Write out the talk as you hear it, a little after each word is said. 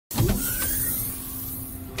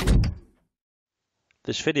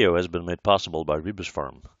This video has been made possible by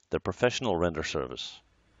Rebusfarm, the professional render service.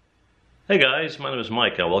 Hey guys, my name is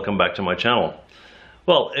Mike and welcome back to my channel.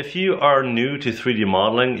 Well, if you are new to 3D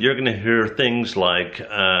modeling, you're going to hear things like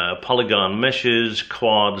polygon meshes,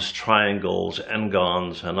 quads, triangles,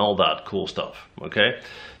 nGons, and all that cool stuff, okay?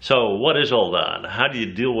 So what is all that? How do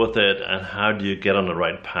you deal with it, and how do you get on the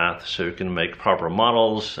right path so you can make proper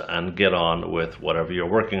models and get on with whatever you're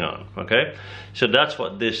working on, okay? So that's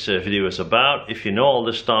what this video is about. If you know all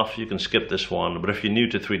this stuff, you can skip this one, but if you're new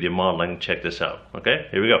to 3D modeling, check this out, okay?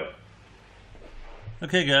 Here we go.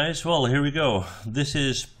 Okay guys, well here we go. This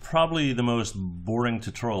is probably the most boring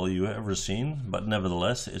tutorial you've ever seen, but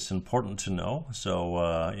nevertheless it's important to know.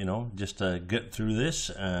 So just get through this,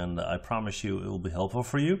 and I promise you it will be helpful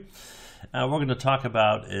for you. What we're going to talk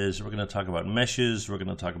about meshes, we're going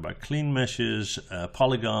to talk about clean meshes,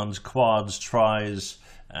 polygons, quads, tris,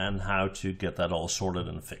 and how to get that all sorted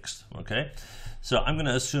and fixed, okay? So I'm going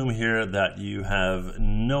to assume here that you have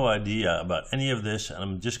no idea about any of this, and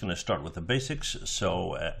I'm just going to start with the basics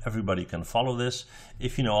so everybody can follow this.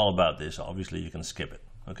 If you know all about this, obviously you can skip it,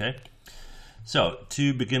 okay? So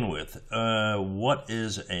to begin with, what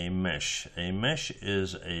is a mesh? A mesh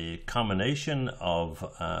is a combination of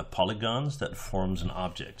polygons that forms an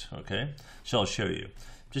object, okay? So I'll show you.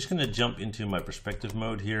 I'm just going to jump into my perspective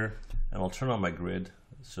mode here, and I'll turn on my grid.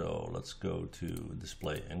 So let's go to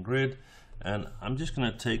display and grid. And I'm just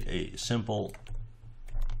going to take a simple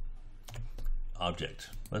object.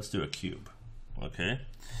 Let's do a cube. Okay.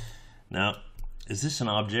 Now, is this an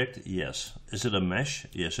object? Yes. Is it a mesh?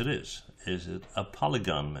 Yes, it is. Is it a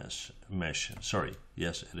polygon mesh? Sorry.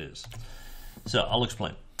 Yes, it is. So I'll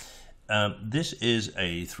explain. This is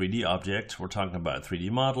a 3D object. We're talking about 3D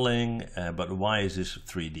modeling, but why is this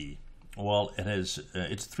 3D? Well, it's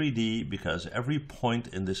 3D because every point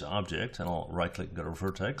in this object, and I'll right-click and go to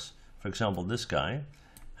vertex. For example, this guy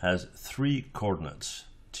has 3 coordinates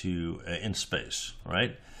in space,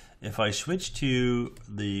 right? If I switch to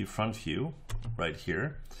the front view right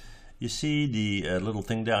here, you see the little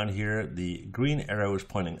thing down here, the green arrow is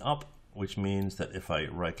pointing up, which means that if I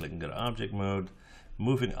right-click and go to object mode,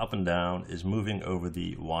 moving up and down is moving over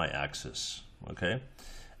the y-axis, okay?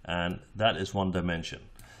 And that is one dimension.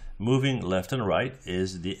 Moving left and right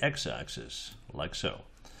is the x-axis, like so.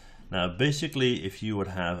 Now basically, if you would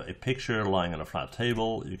have a picture lying on a flat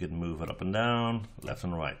table, you could move it up and down, left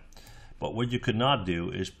and right. But what you could not do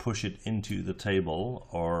is push it into the table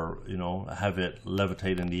or have it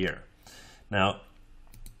levitate in the air. Now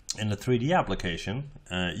in the 3D application,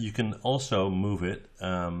 you can also move it,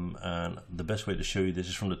 and the best way to show you this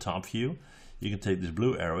is from the top view. You can take this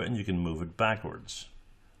blue arrow and you can move it backwards,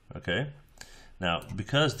 okay? Now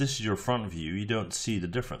because this is your front view, you don't see the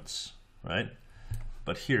difference, right?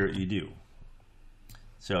 But here you do.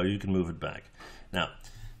 So you can move it back. Now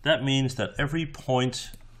that means that every point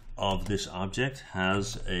of this object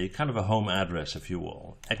has a kind of a home address, if you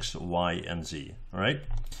will, X, Y, and Z, all right?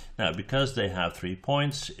 Now because they have 3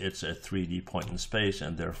 points, it's a 3D point in space,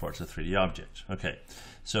 and therefore it's a 3D object. Okay,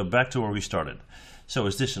 so back to where we started. So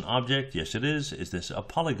is this an object? Yes, it is. Is this a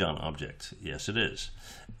polygon object? Yes, it is.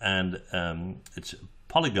 And it's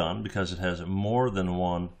polygon because it has more than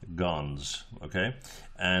one gons, okay?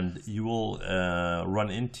 And you will run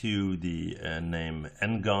into the name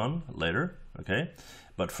nGon later, okay?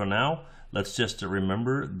 But for now, let's just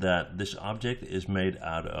remember that this object is made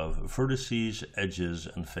out of vertices, edges,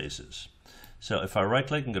 and faces. So if I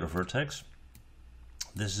right-click and go to vertex,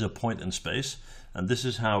 this is a point in space, and this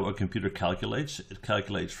is how a computer calculates. It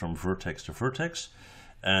calculates from vertex to vertex.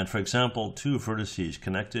 And for example, 2 vertices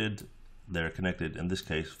connected, they're connected in this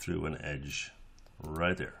case through an edge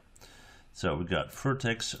right there. So we got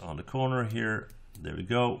vertex on the corner here. There we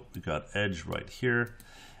go. We got edge right here.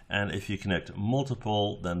 And if you connect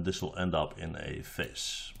multiple, then this will end up in a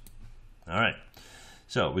face. All right.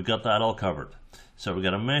 So we got that all covered. So we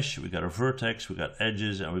got a mesh, we got a vertex, we got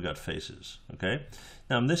edges, and we got faces. Okay.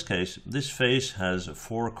 Now in this case, this face has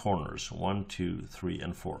 4 corners, 1, 2, 3,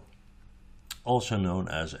 and 4. Also known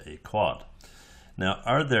as a quad. Now,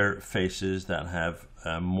 are there faces that have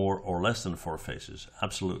more or less than 4 faces?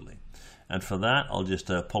 Absolutely. And for that, I'll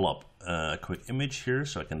just pull up a quick image here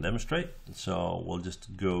so I can demonstrate. So we'll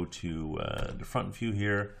just go to the front view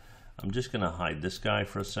here. I'm just going to hide this guy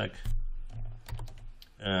for a sec.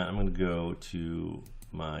 I'm going to go to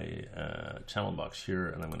my channel box here,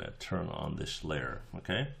 and I'm going to turn on this layer.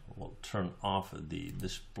 Okay, we'll turn off the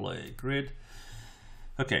display grid.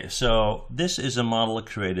 Okay, so this is a model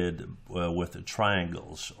created with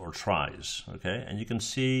triangles or tris, okay? And you can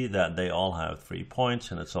see that they all have 3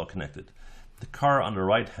 points and it's all connected. The car on the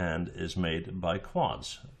right hand is made by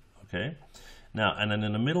quads, okay? Now, and then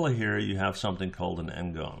in the middle here, you have something called an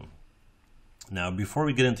nGon. Now, before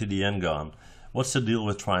we get into the nGon, what's the deal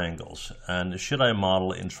with triangles? And should I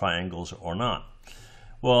model in triangles or not?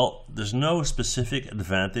 Well, there's no specific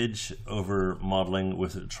advantage over modeling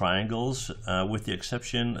with triangles, with the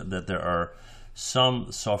exception that there are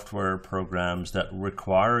some software programs that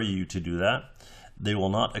require you to do that. They will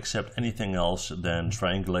not accept anything else than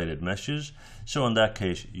triangulated meshes, so in that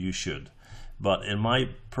case you should. But in my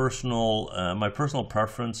personal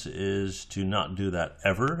preference is to not do that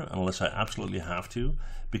ever unless I absolutely have to,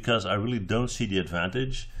 because I really don't see the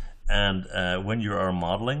advantage. And when you are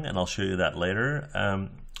modeling, and I'll show you that later,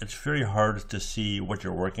 it's very hard to see what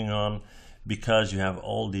you're working on because you have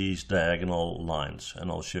all these diagonal lines,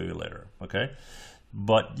 and I'll show you later, okay?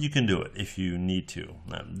 But you can do it if you need to.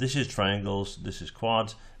 Now, this is triangles, this is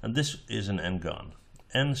quads, and this is an nGon.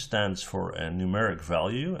 N stands for a numeric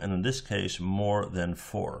value, and in this case, more than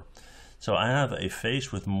 4. So I have a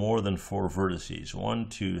face with more than 4 vertices, 1,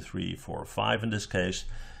 2, 3, 4, 5 in this case,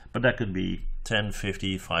 but that could be 10,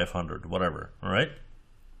 50, 500, whatever, all right?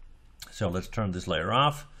 So let's turn this layer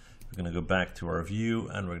off. We're going to go back to our view,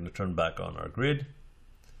 and we're going to turn back on our grid.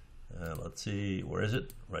 Let's see, where is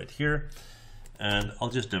it? Right here. And I'll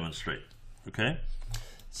just demonstrate, okay?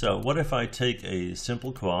 So what if I take a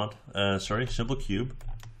simple simple cube,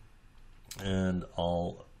 and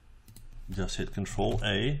I'll just hit Control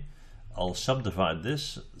A. I'll subdivide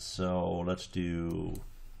this, so let's do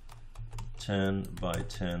 10 by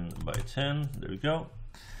 10 by 10, there we go.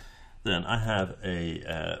 Then I have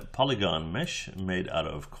a polygon mesh made out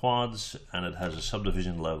of quads, and it has a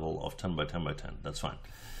subdivision level of 10 by 10 by 10, that's fine.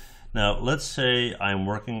 Now let's say I'm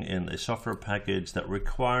working in a software package that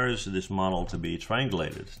requires this model to be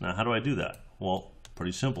triangulated. Now how do I do that? Well,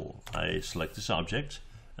 pretty simple. I select this object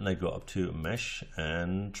and I go up to Mesh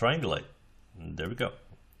and Triangulate. And there we go.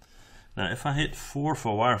 Now if I hit 4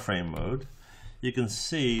 for wireframe mode, you can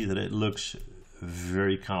see that it looks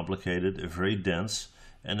very complicated, very dense.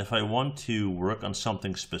 And if I want to work on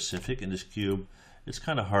something specific in this cube, it's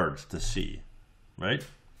kind of hard to see, right?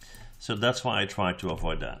 So that's why I try to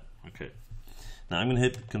avoid that. Okay, now I'm going to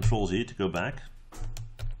hit Control Z to go back,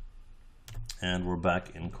 and we're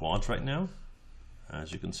back in quads right now,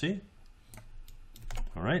 as you can see.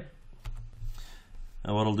 All right,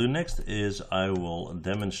 and what I'll do next is I will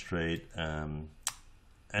demonstrate nGons.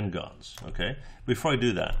 Okay, before I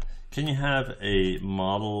do that, can you have a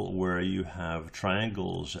model where you have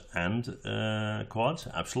triangles and quads?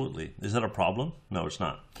 Absolutely. Is that a problem? No, it's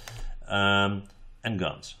not.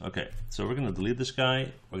 nGons. Okay, so we're going to delete this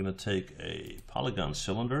guy. We're going to take a polygon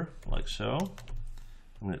cylinder like so.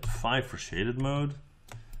 I'm going to hit 5 for shaded mode.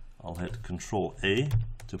 I'll hit Control A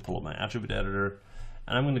to pull up my attribute editor,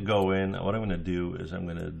 and I'm going to go in. What I'm going to do is I'm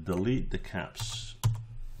going to delete the caps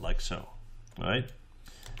like so. All right.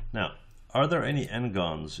 Now, are there any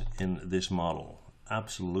nGons in this model?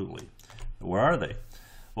 Absolutely. Where are they?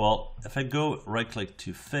 Well, if I go right-click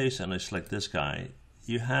to face and I select this guy,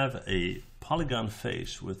 you have a polygon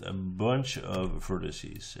face with a bunch of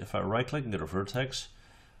vertices. If I right-click and get a vertex,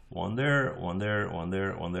 one there, one there, one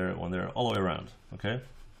there, one there, one there, all the way around, okay?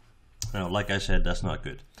 Now, like I said, that's not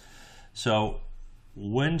good. So,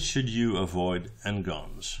 when should you avoid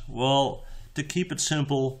nGons? Well, to keep it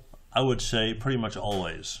simple, I would say pretty much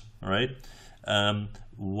always, all right?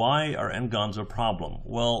 Why are nGons a problem?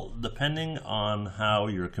 Well, depending on how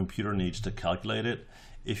your computer needs to calculate it,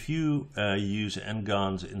 if you use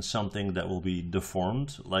nGons in something that will be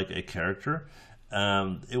deformed, like a character,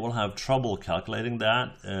 it will have trouble calculating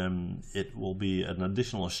that. It will be an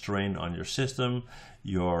additional strain on your system.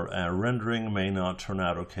 Your rendering may not turn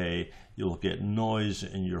out okay. You'll get noise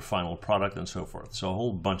in your final product and so forth. So a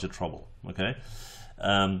whole bunch of trouble, okay?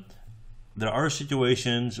 There are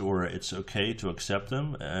situations where it's okay to accept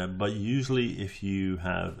them, but usually if you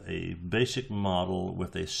have a basic model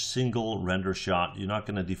with a single render shot, you're not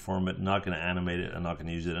going to deform it, not going to animate it, and not going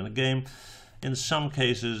to use it in a game. In some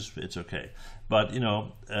cases, it's okay. But, you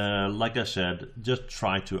know, like I said, just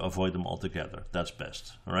try to avoid them altogether. That's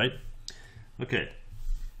best, all right? Okay,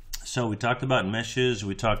 so we talked about meshes,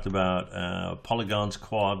 we talked about polygons,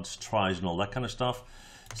 quads, tris, and all that kind of stuff.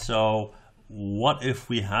 So what if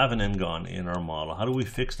we have an nGon in our model? How do we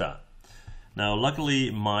fix that? Now,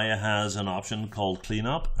 luckily, Maya has an option called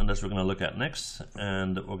Cleanup, and that's what we're going to look at next.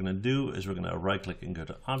 And what we're going to do is we're going to right-click and go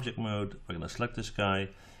to Object Mode. We're going to select this guy,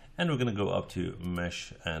 and we're going to go up to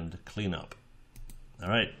Mesh and Cleanup. All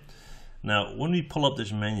right. Now, when we pull up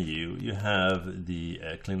this menu, you have the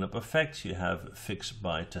Cleanup effect, you have Fix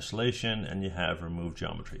by Tessellation, and you have Remove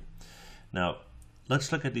Geometry. Now,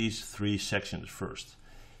 let's look at these 3 sections first.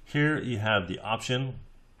 Here you have the option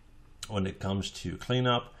when it comes to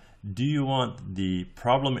cleanup, do you want the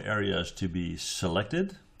problem areas to be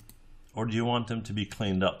selected, or do you want them to be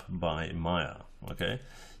cleaned up by Maya? Okay,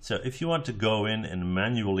 so if you want to go in and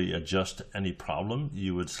manually adjust any problem,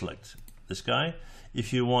 you would select this guy.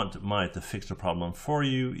 If you want Maya to fix the problem for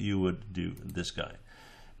you, you would do this guy.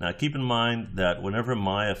 Now keep in mind that whenever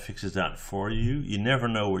Maya fixes that for you, you never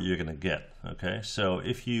know what you're going to get. Okay, so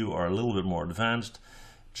if you are a little bit more advanced,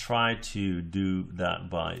 try to do that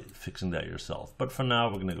by fixing that yourself. But for now,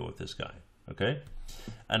 we're going to go with this guy. Okay,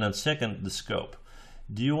 and then second, the scope.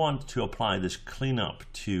 Do you want to apply this cleanup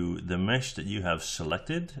to the mesh that you have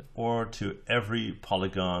selected, or to every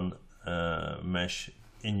polygon mesh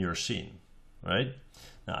in your scene? Right,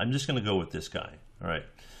 now I'm just going to go with this guy. All right,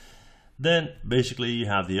 then basically you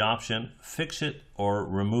have the option fix it or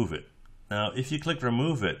remove it. Now if you click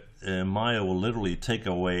remove it, Maya will literally take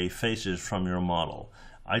away faces from your model.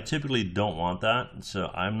 I typically don't want that,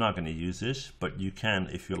 so I'm not going to use this, but you can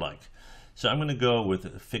if you like. So I'm going to go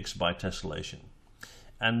with fix by tessellation.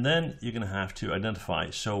 And then you're going to have to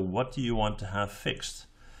identify, so what do you want to have fixed?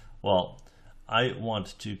 Well, I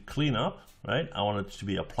want to clean up, right? I want it to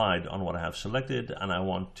be applied on what I have selected, and I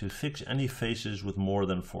want to fix any faces with more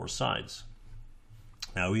than 4 sides.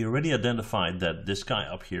 Now we already identified that this guy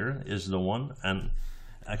up here is the one, and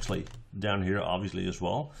actually down here obviously as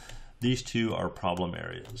well. These two are problem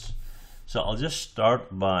areas. So I'll just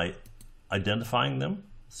start by identifying them.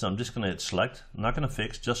 So I'm just going to hit select. I'm not going to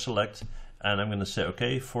fix, just select, and I'm going to say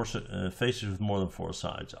okay, faces with more than 4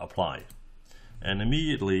 sides, apply. And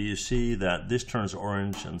immediately you see that this turns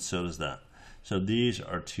orange, and so does that. So these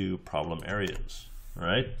are 2 problem areas,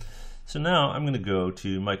 right? So now I'm going to go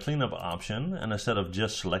to my cleanup option, and instead of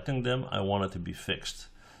just selecting them, I want it to be fixed.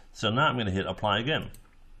 So now I'm going to hit apply again.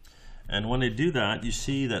 And when I do that, you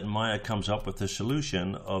see that Maya comes up with the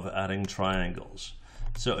solution of adding triangles.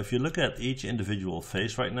 So if you look at each individual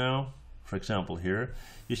face right now, for example here,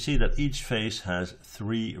 you see that each face has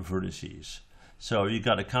 3 vertices. So you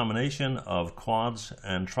got a combination of quads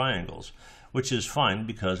and triangles, which is fine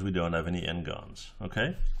because we don't have any nGons.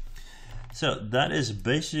 Okay, so that is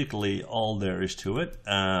basically all there is to it,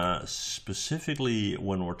 specifically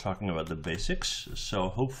when we're talking about the basics. So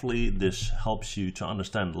hopefully this helps you to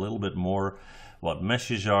understand a little bit more what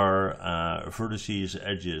meshes are, vertices,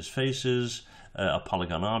 edges, faces, a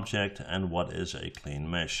polygon object, and what is a clean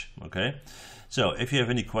mesh. Okay, so if you have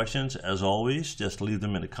any questions, as always, just leave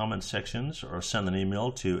them in the comment sections or send an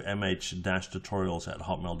email to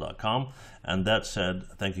mh-tutorials@hotmail.com. And that said,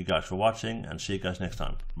 thank you guys for watching, and see you guys next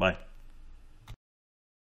time. Bye.